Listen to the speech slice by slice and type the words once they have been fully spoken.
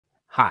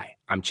Hi,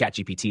 I'm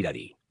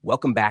ChatGPT.e.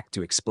 Welcome back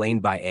to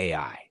Explained by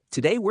AI.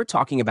 Today we're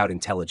talking about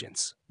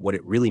intelligence, what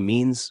it really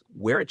means,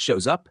 where it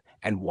shows up,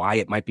 and why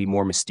it might be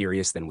more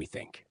mysterious than we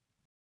think.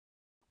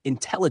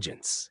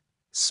 Intelligence,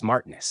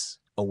 smartness,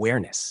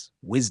 awareness,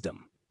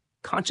 wisdom,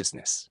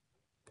 consciousness.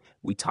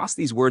 We toss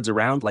these words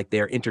around like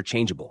they're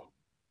interchangeable,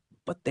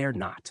 but they're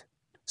not.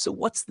 So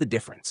what's the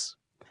difference?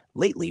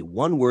 Lately,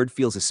 one word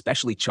feels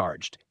especially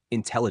charged: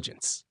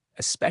 intelligence,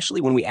 especially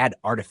when we add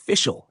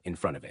artificial in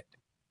front of it.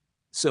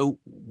 So,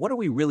 what are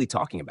we really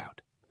talking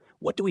about?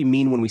 What do we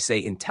mean when we say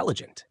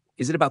intelligent?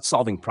 Is it about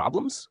solving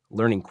problems,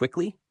 learning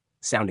quickly,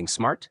 sounding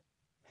smart?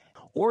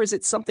 Or is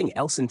it something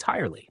else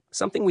entirely,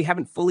 something we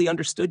haven't fully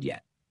understood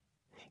yet?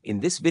 In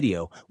this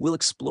video, we'll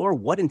explore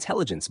what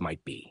intelligence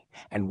might be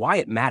and why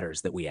it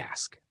matters that we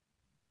ask.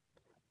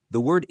 The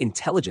word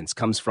intelligence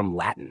comes from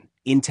Latin,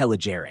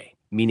 intelligere,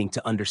 meaning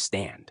to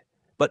understand.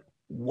 But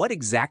what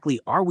exactly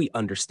are we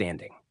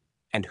understanding?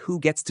 And who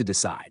gets to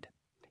decide?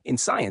 In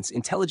science,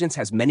 intelligence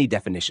has many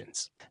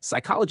definitions.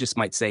 Psychologists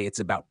might say it's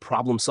about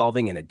problem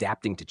solving and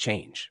adapting to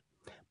change.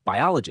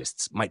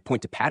 Biologists might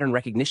point to pattern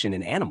recognition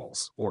in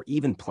animals or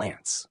even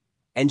plants.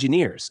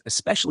 Engineers,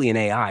 especially in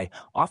AI,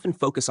 often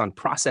focus on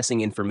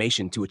processing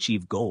information to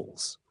achieve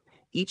goals.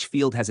 Each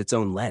field has its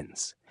own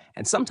lens,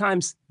 and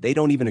sometimes they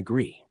don't even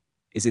agree.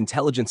 Is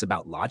intelligence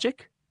about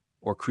logic,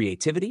 or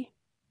creativity,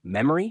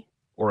 memory,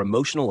 or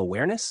emotional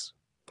awareness?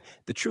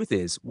 The truth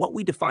is, what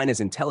we define as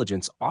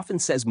intelligence often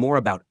says more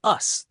about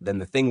us than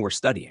the thing we're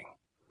studying.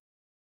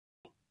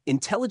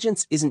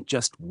 Intelligence isn't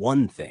just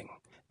one thing.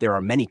 There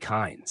are many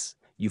kinds.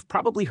 You've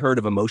probably heard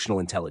of emotional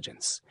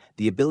intelligence,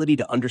 the ability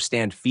to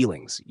understand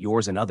feelings,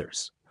 yours and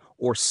others,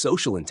 or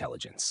social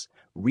intelligence,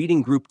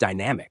 reading group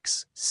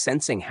dynamics,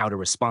 sensing how to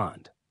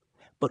respond.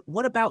 But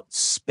what about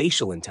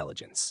spatial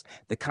intelligence,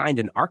 the kind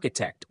an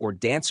architect or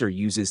dancer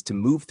uses to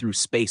move through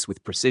space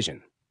with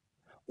precision?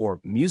 Or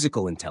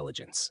musical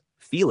intelligence,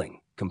 feeling,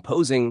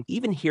 composing,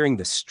 even hearing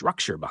the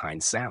structure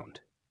behind sound.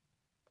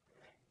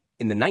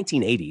 In the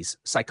 1980s,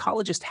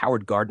 psychologist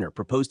Howard Gardner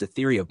proposed a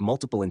theory of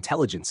multiple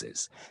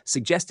intelligences,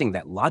 suggesting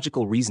that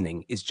logical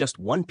reasoning is just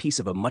one piece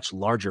of a much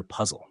larger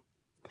puzzle.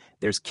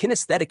 There's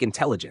kinesthetic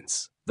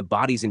intelligence, the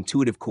body's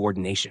intuitive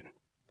coordination.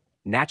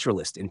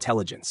 Naturalist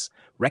intelligence,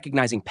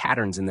 recognizing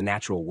patterns in the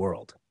natural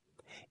world.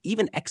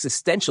 Even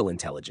existential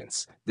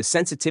intelligence, the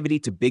sensitivity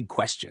to big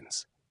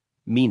questions.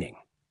 Meaning,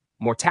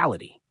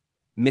 mortality,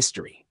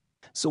 mystery.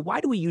 So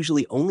why do we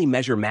usually only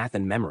measure math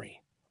and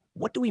memory?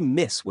 What do we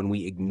miss when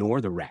we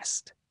ignore the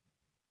rest?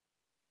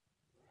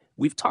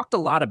 We've talked a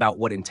lot about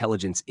what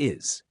intelligence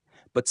is,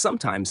 but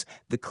sometimes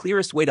the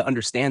clearest way to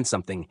understand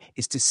something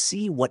is to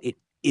see what it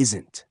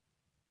isn't.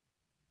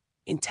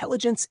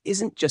 Intelligence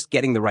isn't just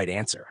getting the right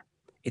answer.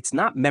 It's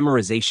not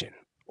memorization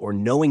or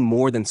knowing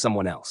more than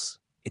someone else.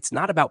 It's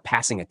not about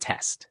passing a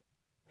test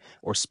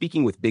or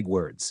speaking with big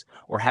words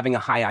or having a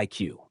high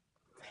IQ.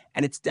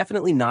 And it's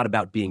definitely not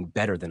about being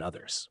better than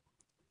others.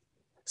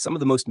 Some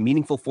of the most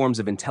meaningful forms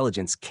of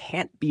intelligence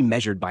can't be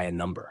measured by a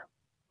number.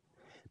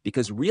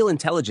 Because real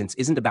intelligence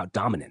isn't about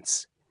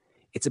dominance.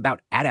 It's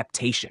about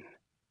adaptation,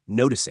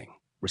 noticing,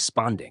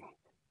 responding,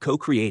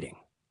 co-creating.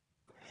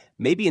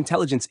 Maybe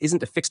intelligence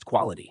isn't a fixed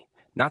quality,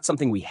 not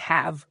something we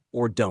have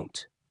or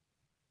don't.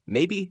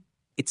 Maybe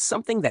it's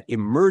something that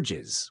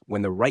emerges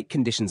when the right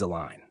conditions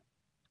align,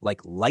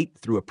 like light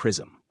through a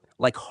prism,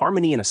 like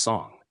harmony in a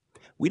song.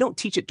 We don't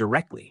teach it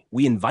directly,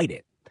 we invite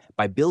it.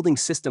 By building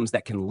systems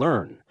that can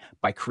learn,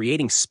 by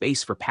creating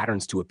space for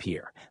patterns to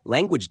appear.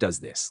 Language does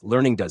this,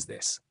 learning does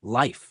this,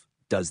 life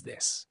does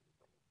this.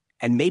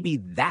 And maybe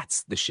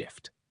that's the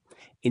shift.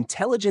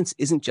 Intelligence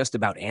isn't just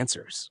about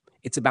answers,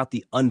 it's about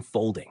the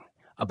unfolding,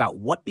 about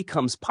what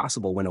becomes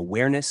possible when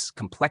awareness,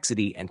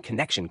 complexity, and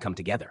connection come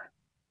together.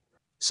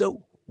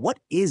 So, what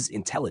is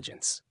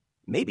intelligence?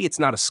 Maybe it's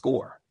not a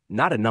score,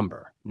 not a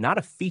number, not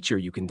a feature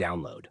you can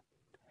download.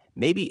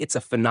 Maybe it's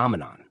a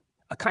phenomenon.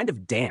 A kind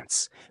of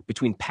dance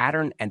between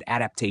pattern and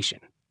adaptation,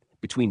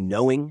 between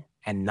knowing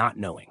and not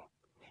knowing.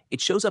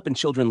 It shows up in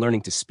children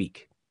learning to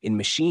speak, in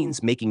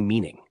machines making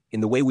meaning,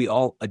 in the way we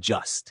all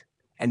adjust.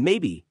 And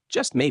maybe,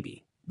 just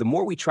maybe, the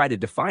more we try to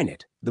define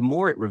it, the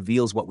more it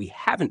reveals what we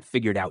haven't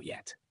figured out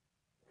yet.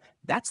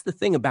 That's the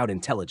thing about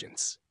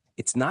intelligence.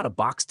 It's not a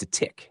box to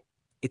tick.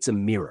 It's a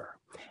mirror.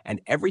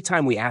 And every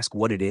time we ask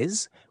what it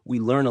is, we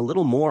learn a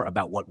little more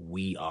about what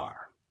we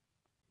are.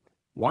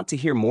 Want to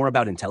hear more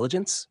about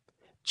intelligence?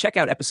 Check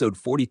out episode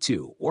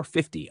 42 or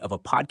 50 of a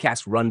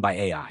podcast run by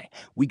AI.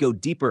 We go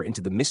deeper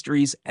into the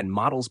mysteries and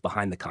models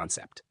behind the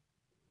concept.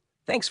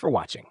 Thanks for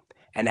watching.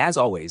 And as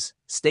always,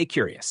 stay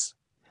curious.